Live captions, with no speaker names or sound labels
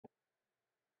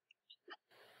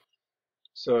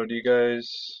So do you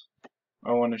guys,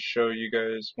 I want to show you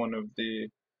guys one of the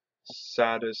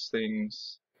saddest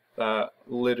things that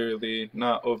literally,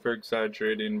 not over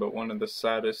exaggerating, but one of the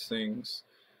saddest things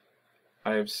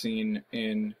I have seen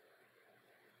in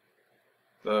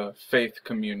the faith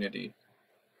community.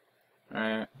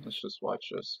 Alright, let's just watch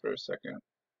this for a second.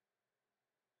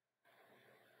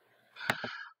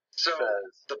 So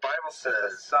the Bible says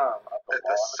that the sum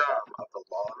of the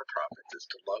law and the prophets is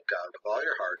to love God with all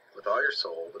your heart, with all your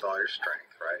soul, with all your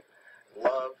strength, right?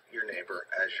 Love your neighbor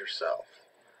as yourself.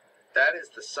 That is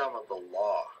the sum of the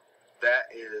law.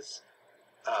 That is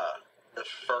the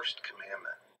first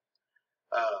commandment.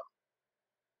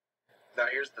 Now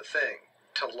here's the thing.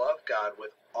 To love God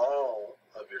with all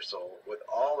of your soul, with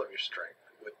all of your strength,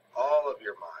 with all of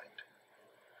your mind,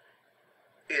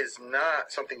 is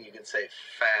not something you can say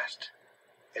fast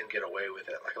and get away with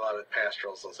it. Like a lot of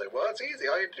pastorals will say, well, it's easy.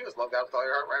 All you have to do is love God with all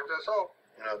your heart, mind, and soul.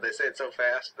 You know, they say it so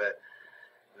fast that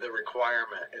the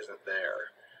requirement isn't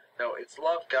there. No, it's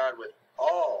love God with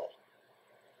all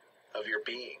of your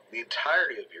being, the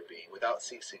entirety of your being, without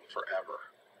ceasing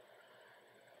forever.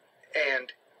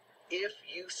 And if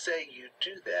you say you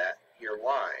do that, you're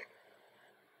lying.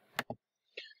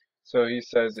 So he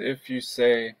says, if you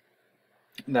say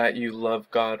that you love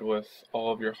God with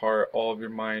all of your heart, all of your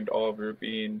mind, all of your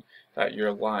being, that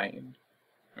you're lying.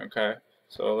 Okay?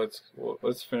 So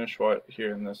let's finish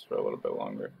hearing this for a little bit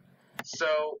longer.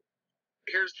 So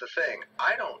here's the thing.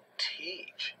 I don't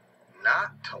teach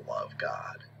not to love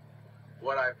God.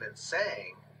 What I've been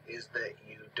saying is that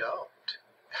you don't.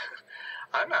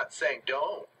 I'm not saying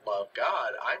don't love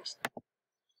God.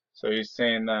 So he's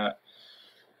saying that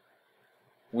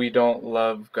we don't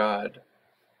love God.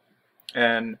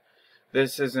 And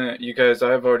this isn't, you guys,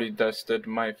 I've already dusted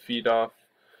my feet off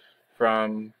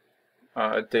from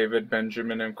David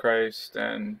Benjamin in Christ,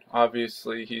 and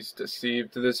obviously he's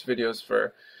deceived. This video's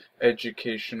for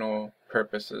educational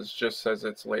purposes, just as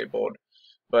it's labeled.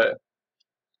 But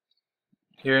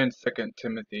here in 2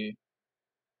 Timothy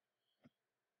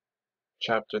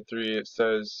chapter 3, it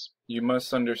says, "You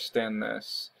must understand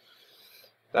this,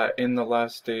 that in the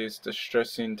last days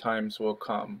distressing times will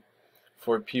come.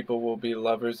 For people will be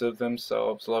lovers of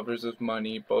themselves, lovers of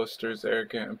money, boasters,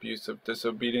 arrogant, abusive,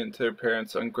 disobedient to their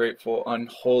parents, ungrateful,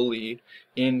 unholy,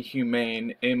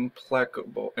 inhumane,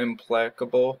 implacable,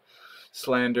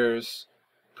 slanderers,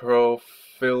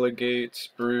 profligates,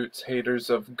 brutes, haters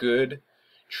of good,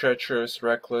 treacherous,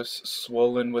 reckless,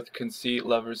 swollen with conceit,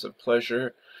 lovers of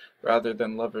pleasure rather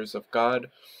than lovers of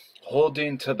God,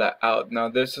 holding to the out." Now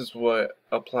this is what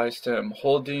applies to him.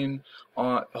 Holding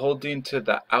to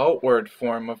the outward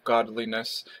form of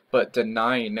godliness, but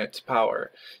denying its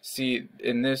power. See,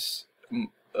 in this,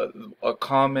 a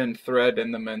common thread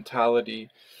in the mentality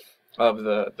of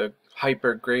the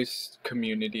hyper grace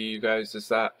community, you guys, is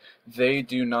that they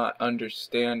do not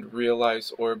understand,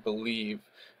 realize, or believe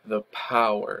the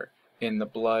power in the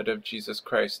blood of Jesus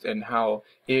Christ and how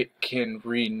it can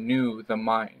renew the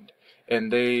mind.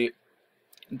 And they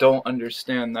don't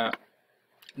understand that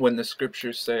when the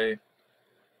scriptures say,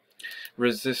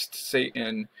 resist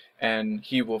Satan and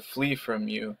he will flee from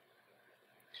you,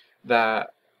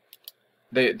 that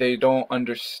they don't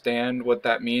understand what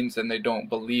that means, and they don't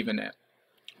believe in it,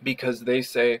 because they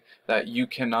say that you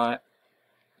cannot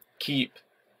keep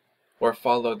or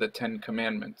follow the 10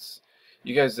 Commandments.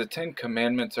 You guys, the 10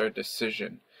 Commandments are a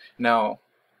decision. Now,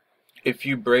 if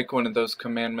you break one of those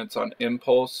commandments on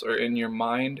impulse or in your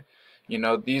mind, you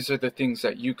know, these are the things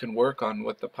that you can work on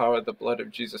with the power of the blood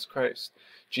of Jesus Christ.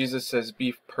 Jesus says,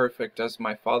 "Be perfect as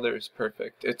my Father is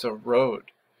perfect." It's a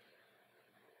road.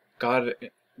 God,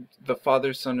 the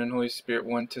Father, Son, and Holy Spirit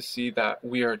want to see that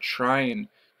we are trying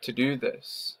to do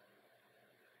this.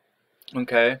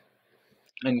 Okay?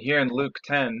 And here in Luke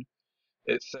 10,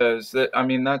 it says that, I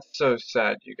mean, that's so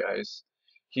sad, you guys.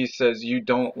 He says, you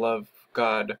don't love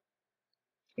God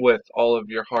with all of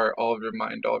your heart, all of your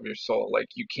mind, all of your soul. Like,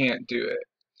 you can't do it.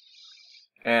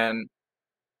 And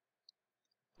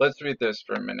let's read this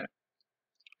for a minute.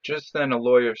 Just then a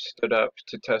lawyer stood up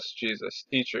to test Jesus.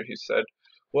 "Teacher," he said,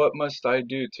 "what must I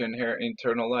do to inherit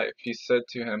eternal life?" He said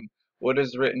to him, "What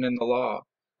is written in the law?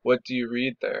 What do you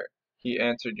read there?" He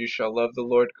answered, "You shall love the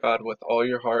Lord God with all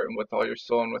your heart and with all your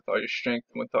soul and with all your strength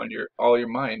and with all your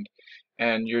mind,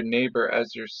 and your neighbor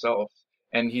as yourself."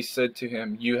 And he said to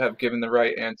him, "You have given the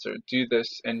right answer. Do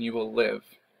this and you will live."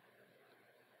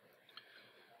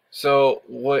 So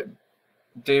what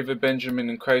David Benjamin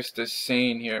in Christ is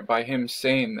saying here, by him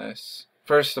saying this,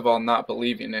 first of all, not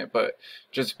believing it, but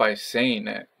just by saying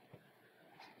it,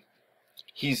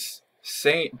 he's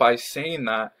saying, by saying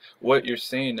that, what you're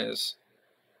saying is,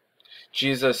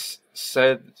 Jesus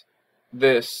said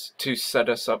this to set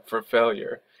us up for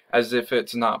failure, as if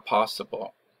it's not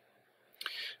possible.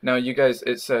 Now, you guys,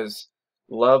 it says,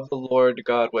 love the Lord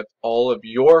God with all of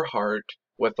your heart,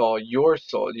 with all your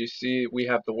soul. You see, we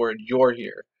have the word your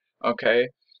here. Okay?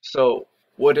 So,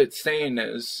 what it's saying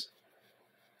is,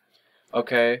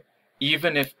 okay,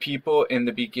 even if people in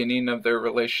the beginning of their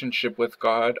relationship with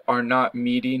God are not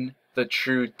meeting the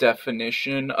true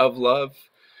definition of love,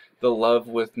 the love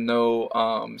with no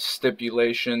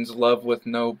stipulations, love with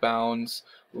no bounds,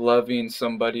 loving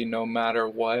somebody no matter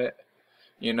what,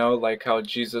 you know, like how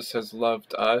Jesus has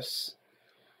loved us.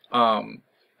 Um,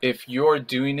 if you're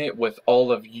doing it with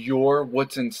all of your,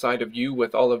 what's inside of you,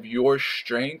 with all of your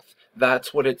strength,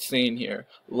 that's what it's saying here.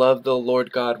 Love the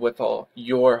Lord God with all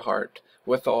your heart,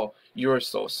 with all your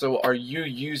soul. So are you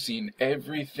using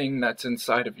everything that's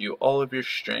inside of you, all of your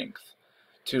strength,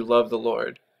 to love the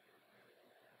Lord,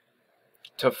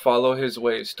 to follow his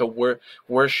ways, to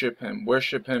worship him?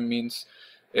 Worship him means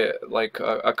like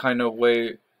a kind of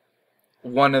way.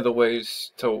 One of the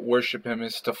ways to worship him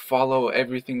is to follow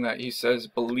everything that he says,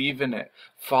 believe in it,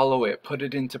 follow it, put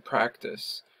it into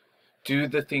practice, do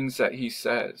the things that he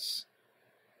says.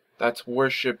 That's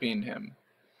worshiping him.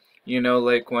 You know,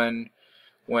 like when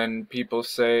people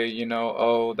say, you know,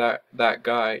 oh, that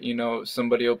guy, you know,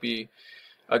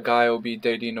 a guy will be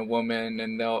dating a woman,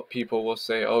 and people will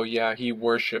say, oh yeah, he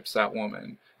worships that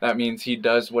woman. That means he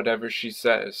does whatever she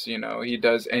says, you know, he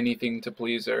does anything to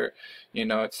please her, you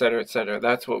know, etc., etc.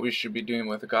 That's what we should be doing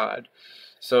with God.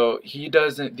 So he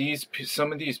doesn't,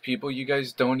 some of these people, you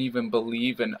guys don't even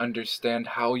believe and understand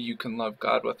how you can love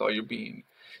God with all your being.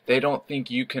 They don't think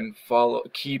you can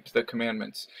keep the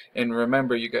commandments. And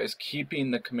remember, you guys, keeping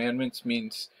the commandments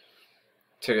means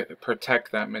to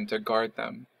protect them and to guard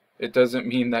them. It doesn't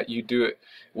mean that you do it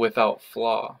without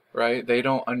flaw, right? They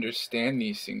don't understand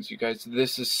these things, you guys.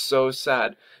 This is so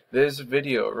sad. This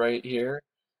video right here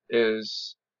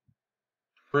is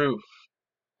proof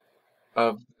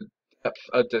of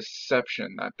a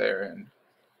deception that they're in.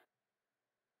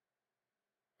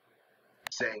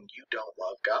 Saying you don't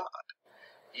love God.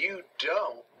 You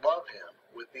don't love him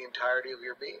with the entirety of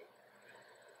your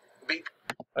being.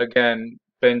 Again,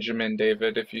 Benjamin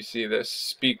David, if you see this,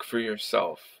 speak for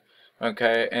yourself.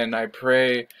 Okay? And I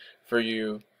pray for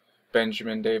you,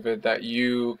 Benjamin David, that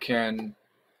you can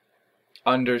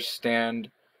understand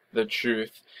the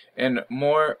truth. And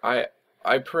more, I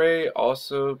pray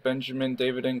also, Benjamin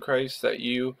David in Christ, that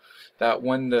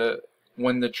when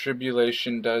the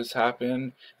tribulation does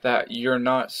happen, that you're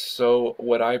not so,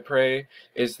 what I pray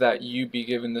is that you be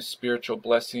given the spiritual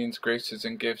blessings, graces,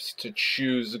 and gifts to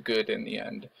choose good in the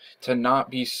end, to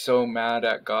not be so mad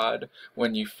at God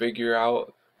when you figure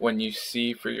out, when you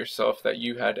see for yourself that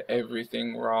you had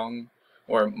everything wrong,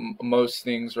 or most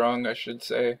things wrong, I should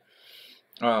say,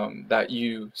 that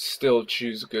you still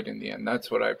choose good in the end. That's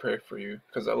what I pray for you,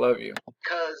 because I love you.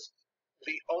 Because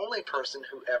the only person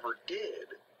who ever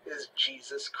did is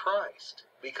Jesus Christ,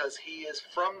 because he is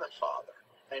from the Father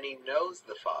and he knows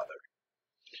the Father.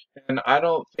 And I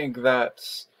don't think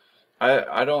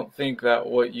I don't think that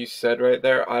what you said right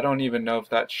there, I don't even know if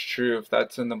that's true, if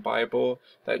that's in the Bible,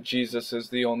 that Jesus is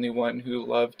the only one who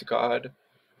loved God.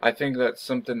 I think that's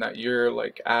something that you're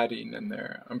like adding in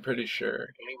there. I'm pretty sure.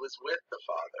 And he was with the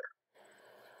Father.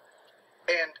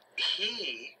 And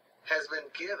he has been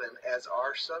given as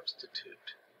our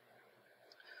substitute.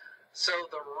 So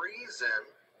the reason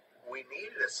we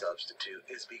needed a substitute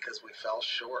is because we fell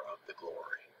short of the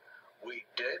glory. We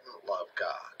didn't love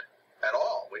God at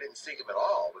all. We didn't seek him at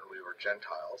all when we were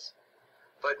Gentiles.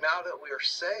 But now that we are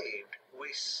saved, we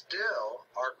still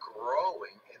are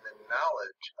growing in the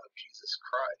knowledge of Jesus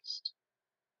Christ.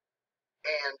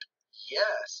 And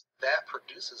yes, that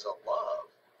produces a love,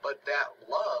 but that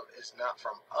love is not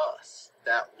from us.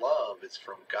 That love is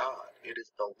from God. It is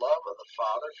the love of the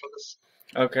Father for the Son.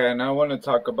 Okay, and I want to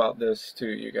talk about this too,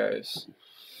 you guys.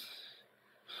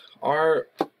 Our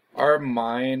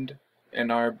mind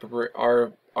and our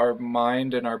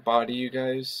mind and our body, you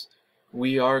guys,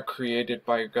 we are created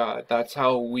by God. That's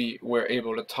how we're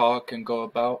able to talk and go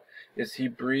about, is he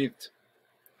breathed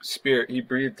spirit, he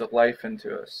breathed the life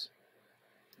into us.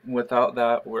 Without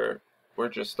that, we're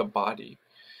just a body.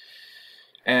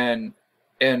 And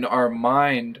our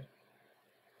mind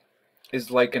is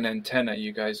like an antenna,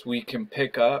 you guys. We can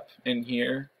pick up and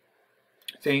hear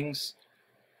things,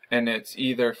 and it's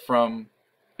either from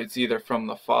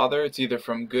the Father, it's either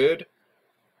from good,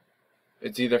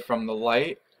 it's either from the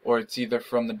light, or it's either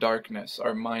from the darkness.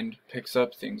 Our mind picks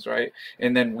up things, right?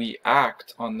 And then we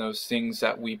act on those things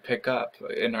that we pick up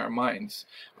in our minds.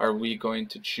 Are we going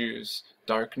to choose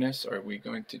darkness, or are we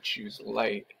going to choose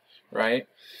light, right?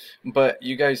 But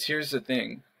you guys, here's the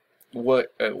thing.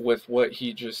 What with what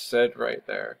he just said right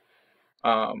there,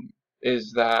 um,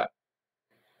 is that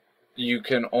you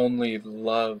can only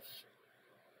love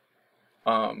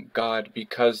God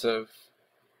because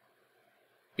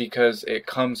it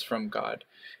comes from God.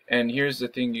 And here's the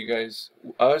thing, you guys,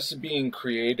 us being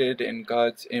created in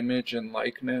God's image and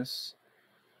likeness,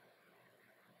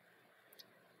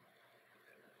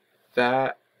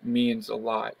 that means a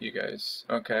lot, you guys,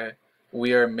 okay?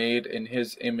 We are made in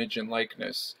his image and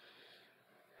likeness.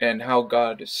 And how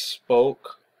God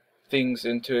spoke things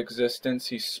into existence.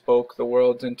 He spoke the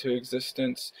world into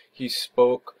existence. He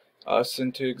spoke us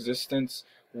into existence.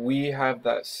 We have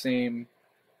that same,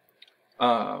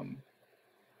 um,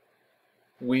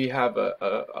 we have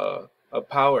a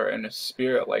power and a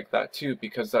spirit like that too,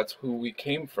 because that's who we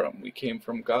came from. We came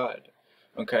from God.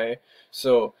 Okay?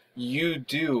 So you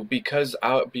do, because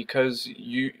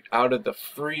you, out of the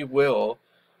free will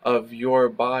of your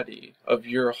body, of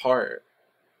your heart,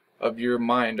 of your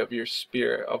mind, of your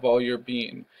spirit, of all your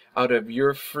being, out of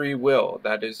your free will,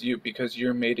 that is you, because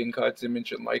you're made in God's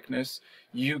image and likeness,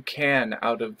 you can,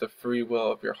 out of the free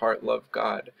will of your heart, love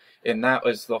God. And that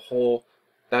is the whole,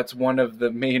 that's one of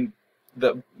the main,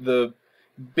 the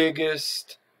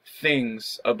biggest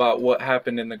things about what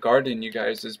happened in the garden, you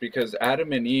guys, is because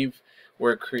Adam and Eve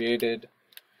were created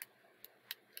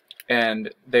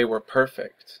and they were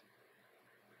perfect,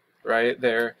 right?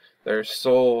 Their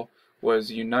soul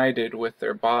was united with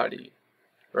their body,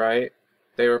 right?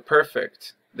 They were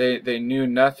perfect. They knew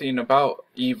nothing about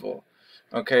evil.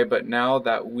 Okay, but now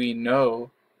that we know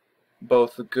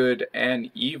both good and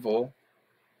evil,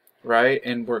 right?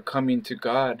 And we're coming to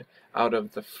God out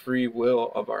of the free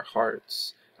will of our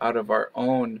hearts, out of our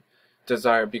own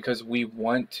desire, because we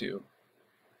want to,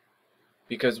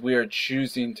 because we are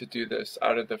choosing to do this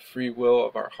out of the free will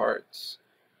of our hearts,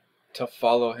 to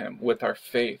follow him with our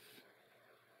faith.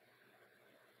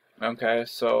 Okay,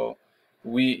 so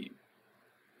we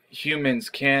humans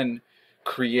can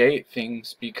create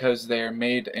things because they are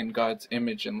made in God's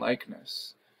image and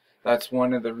likeness. That's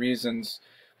one of the reasons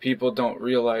people don't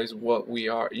realize what we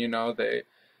are. You know, they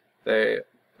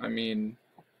I mean,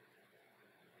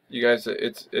 you guys,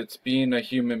 it's being a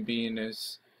human being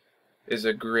is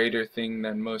a greater thing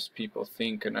than most people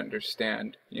think and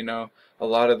understand. You know, a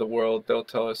lot of the world, they'll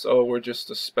tell us, oh, we're just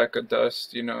a speck of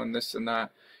dust, you know, and this and that.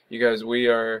 You guys, we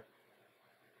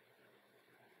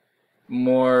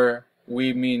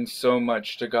mean so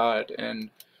much to God, and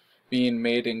being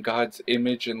made in God's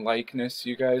image and likeness,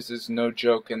 you guys, is no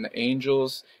joke. And the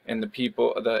angels and the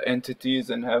people, the entities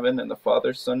in heaven, and the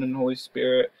Father, Son, and Holy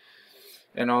Spirit,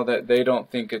 and all that, they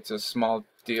don't think it's a small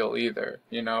deal either.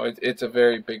 You know, it's a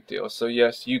very big deal. So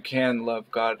yes, you can love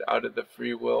God out of the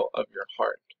free will of your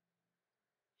heart.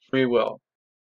 Free will.